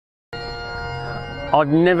I've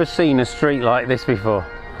never seen a street like this before.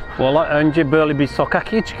 Valla önce böyle bir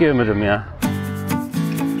sokak hiç görmedim ya.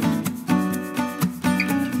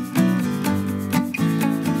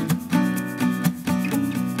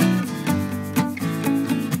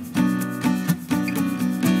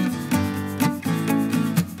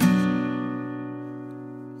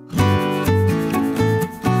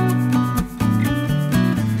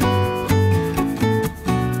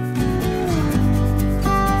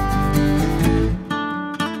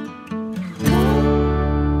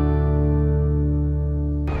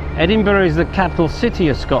 Edinburgh is the capital city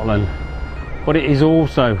of Scotland, but it is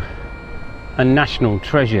also a national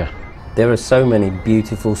treasure. There are so many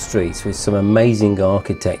beautiful streets with some amazing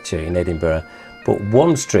architecture in Edinburgh, but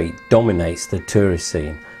one street dominates the tourist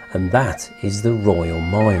scene, and that is the Royal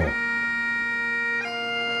Mile.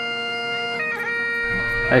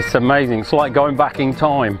 It's amazing, it's like going back in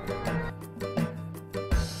time.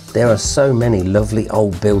 There are so many lovely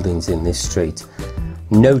old buildings in this street,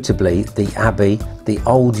 notably the Abbey, the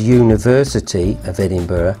old University of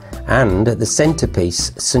Edinburgh, and the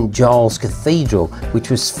centrepiece St Giles Cathedral,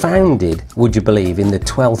 which was founded, would you believe, in the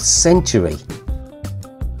 12th century.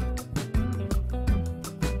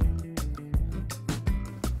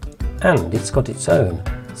 And it's got its own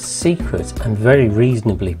secret and very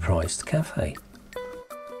reasonably priced cafe.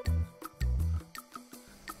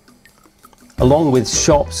 Along with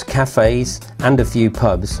shops, cafes and a few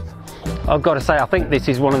pubs. I've got to say, I think this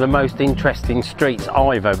is one of the most interesting streets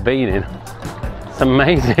I've ever been in. It's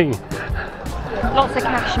amazing. Lots of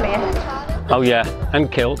cashmere. Oh yeah,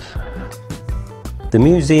 and kilts. The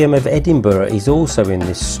Museum of Edinburgh is also in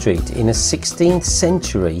this street, in a 16th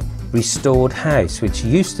century restored house which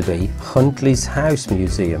used to be Huntley's House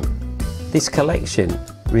Museum. This collection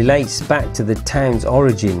relates back to the town's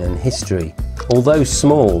origin and history. Although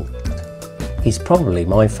small, is probably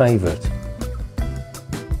my favourite.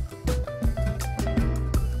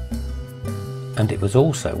 And it was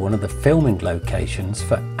also one of the filming locations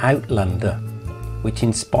for Outlander, which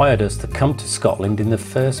inspired us to come to Scotland in the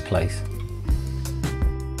first place.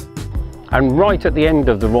 And right at the end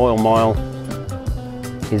of the Royal Mile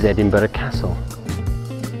is Edinburgh Castle.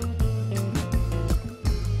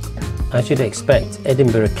 As you'd expect,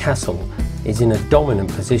 Edinburgh Castle is in a dominant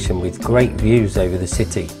position with great views over the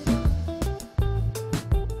city.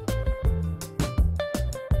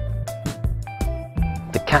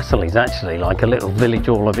 The castle is actually like a little village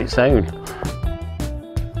all of its own.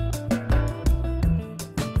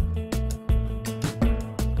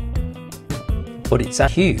 But it's a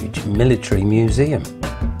huge military museum.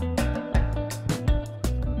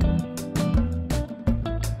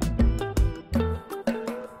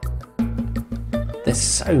 There's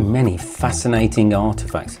so many fascinating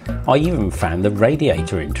artefacts. I even found the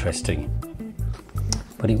radiator interesting.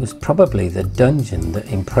 But it was probably the dungeon that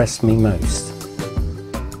impressed me most.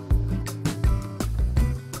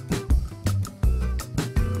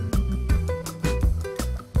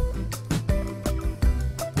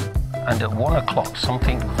 And at 1 o'clock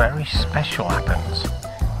something very special happens.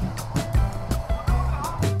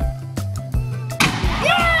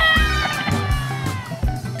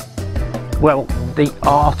 Well, the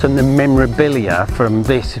art and the memorabilia from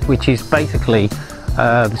this, which is basically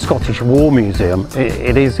the Scottish War Museum,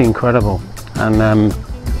 it is incredible. And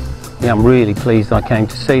yeah, I'm really pleased I came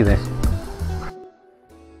to see this.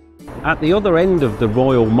 At the other end of the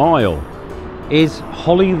Royal Mile is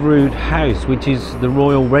Holyrood House, which is the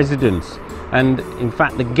royal residence, and in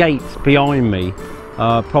fact the gates behind me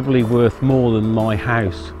are probably worth more than my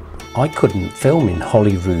house. I couldn't film in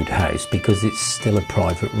Holyrood House because it's still a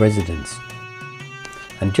private residence.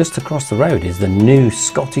 And just across the road is the new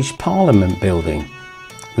Scottish Parliament building,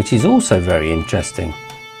 which is also very interesting.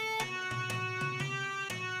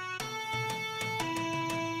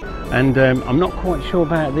 And I'm not quite sure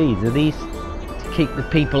about these. Are these to keep the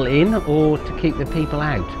people in or to keep the people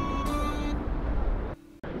out?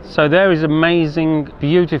 So there is amazing,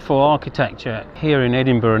 beautiful architecture here in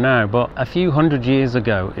Edinburgh now, but a few hundred years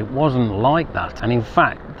ago it wasn't like that. And in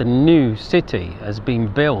fact, the new city has been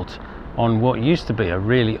built on what used to be a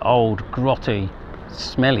really old, grotty,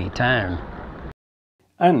 smelly town.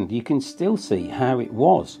 And you can still see how it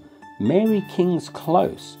was. Mary King's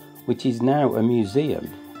Close, which is now a museum,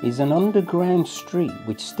 is an underground street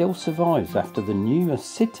which still survives after the newer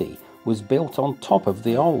city was built on top of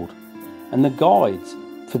the old. And the guides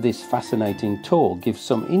for this fascinating tour give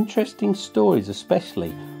some interesting stories,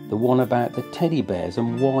 especially the one about the teddy bears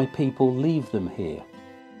and why people leave them here.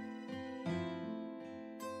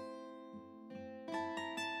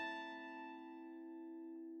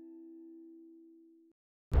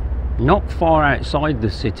 Not far outside the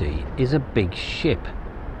city is a big ship.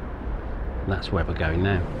 That's where we're going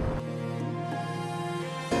now.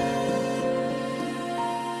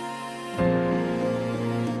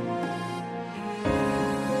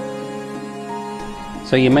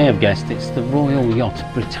 So you may have guessed it's the Royal Yacht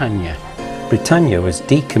Britannia. Britannia was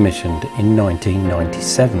decommissioned in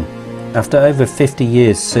 1997 after over 50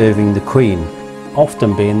 years serving the Queen,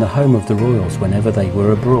 often being the home of the royals whenever they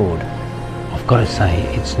were abroad. I've got to say,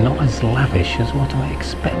 it's not as lavish as what I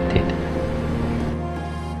expected.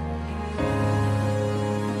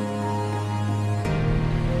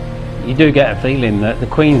 You do get a feeling that the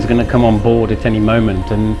Queen's going to come on board at any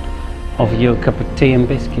moment and offer you a cup of tea and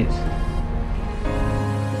biscuits.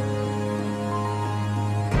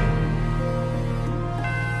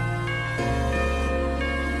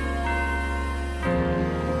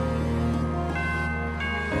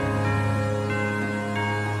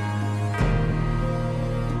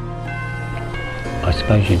 I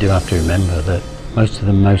suppose you do have to remember that most of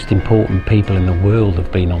the most important people in the world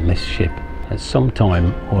have been on this ship at some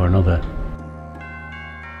time or another.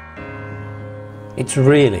 It's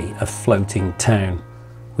really a floating town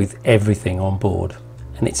with everything on board,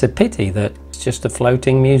 and it's a pity that it's just a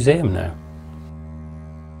floating museum now.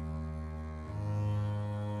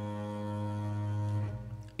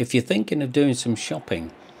 If you're thinking of doing some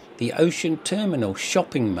shopping, the Ocean Terminal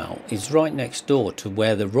shopping mall is right next door to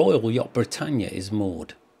where the Royal Yacht Britannia is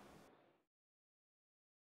moored.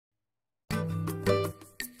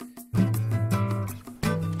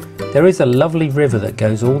 There is a lovely river that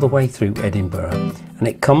goes all the way through Edinburgh, and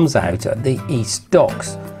it comes out at the East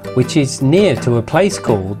Docks, which is near to a place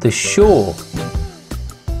called the Shore.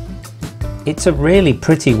 It's a really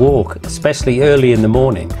pretty walk, especially early in the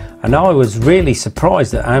morning, and I was really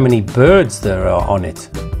surprised at how many birds there are on it.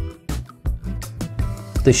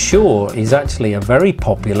 The Shore is actually a very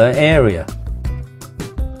popular area.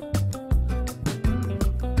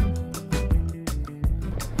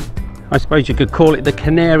 I suppose you could call it the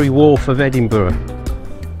Canary Wharf of Edinburgh.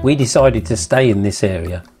 We decided to stay in this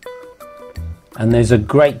area, and there's a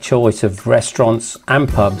great choice of restaurants and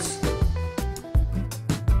pubs.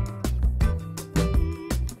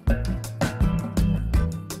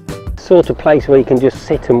 Sort of place where you can just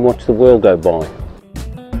sit and watch the world go by.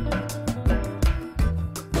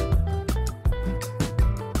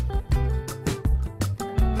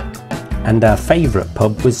 And our favourite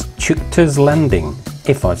pub was Türkçe Landing,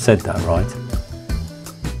 if I've said that right.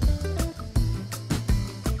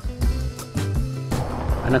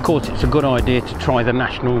 And of course it's a good idea to try the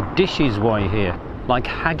national dishes while you're here, like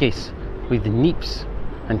haggis with nips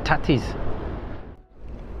and tatties.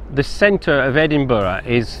 The centre of Edinburgh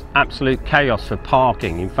is absolute chaos for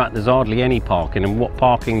parking. In fact, there's hardly any parking, and what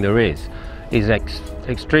parking there is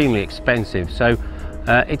extremely expensive. So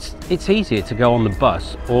it's easier to go on the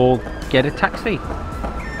bus or get a taxi.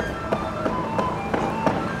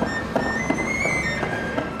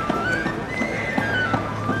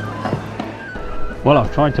 Well,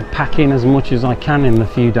 I've tried to pack in as much as I can in the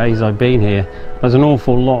few days I've been here. There's an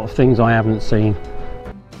awful lot of things I haven't seen.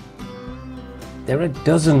 There are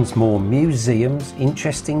dozens more museums,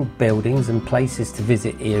 interesting buildings and places to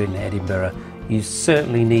visit here in Edinburgh. You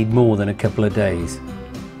certainly need more than a couple of days.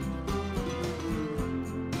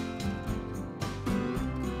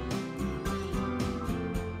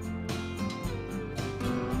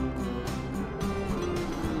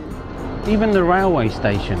 Even the railway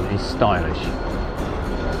station is stylish.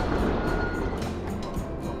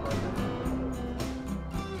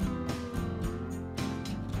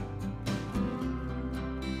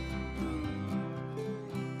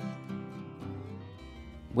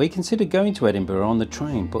 We considered going to Edinburgh on the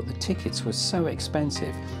train, but the tickets were so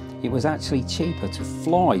expensive. It was actually cheaper to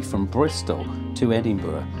fly from Bristol to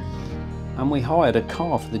Edinburgh, and we hired a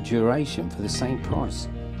car for the duration for the same price.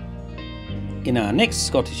 In our next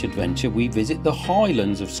Scottish adventure, we visit the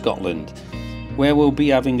Highlands of Scotland, where we'll be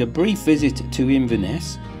having a brief visit to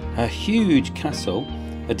Inverness, a huge castle,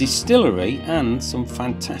 a distillery and some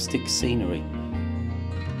fantastic scenery.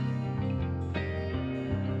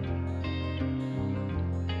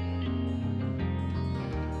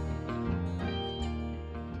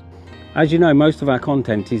 As you know, most of our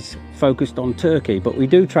content is focused on Turkey, but we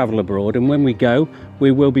do travel abroad, and when we go,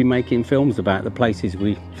 we will be making films about the places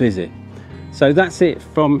we visit. So that's it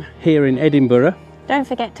from here in Edinburgh. Don't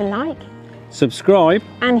forget to like, subscribe,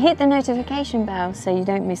 and hit the notification bell so you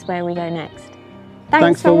don't miss where we go next.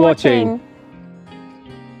 Thanks for watching.